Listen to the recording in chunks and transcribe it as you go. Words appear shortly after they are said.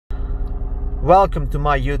Welcome to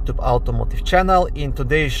my YouTube automotive channel. In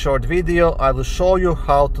today's short video I will show you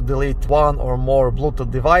how to delete one or more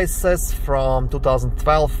Bluetooth devices from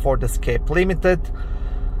 2012 Ford Escape Limited.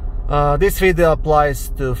 This video applies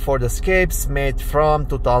to Ford Escapes made from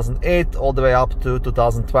 2008 all the way up to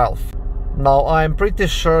 2012. Now I'm pretty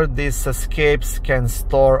sure these Escapes can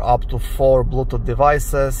store up to 4 Bluetooth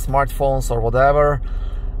devices, smartphones or whatever.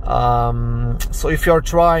 So if you're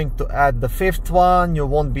trying to add the 5th one, you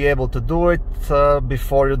won't be able to do it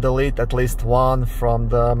before you delete at least one from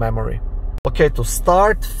the memory. Okay, to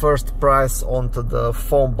start, first press onto the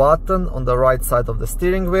phone button on the right side of the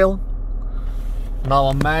steering wheel. Now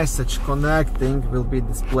a message connecting will be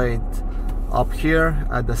displayed up here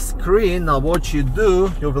at the screen. Now what you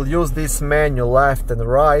do, you will use this menu left and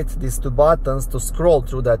right, these two buttons, to scroll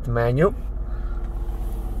through that menu.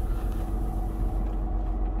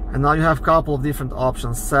 And now you have a couple of different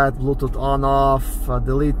options: set, Bluetooth on, off,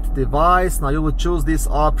 delete device. Now you will choose this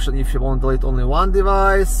option if you want to delete only one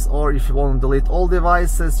device, or if you want to delete all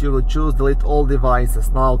devices, you will choose delete all devices.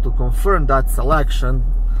 Now to confirm that selection,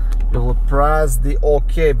 you will press the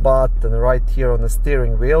OK button right here on the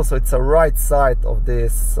steering wheel. So it's the right side of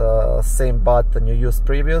this same button you used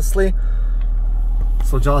previously.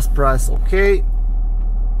 So just press OK.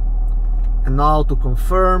 And now to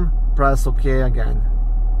confirm, press OK again.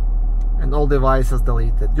 And all devices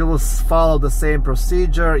deleted. You will follow the same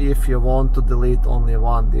procedure if you want to delete only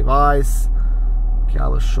one device. Okay, I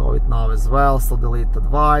will show it now as well. So delete the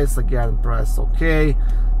device, again press OK.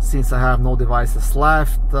 Since I have no devices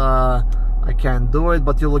left, I can't do it,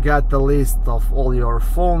 but you will get the list of all your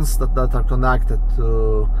phones that are connected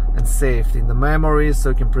to and saved in the memory, so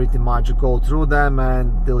you can pretty much go through them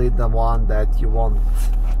and delete the one that you want.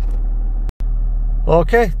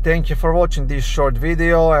 Okay, thank you for watching this short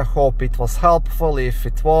video. I hope it was helpful. If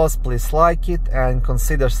it was, please like it and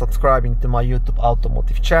consider subscribing to my YouTube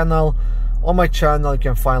automotive channel. On my channel you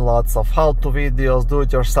can find lots of how-to videos,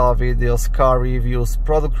 do-it-yourself videos, car reviews,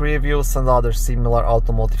 product reviews and other similar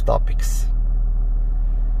automotive topics.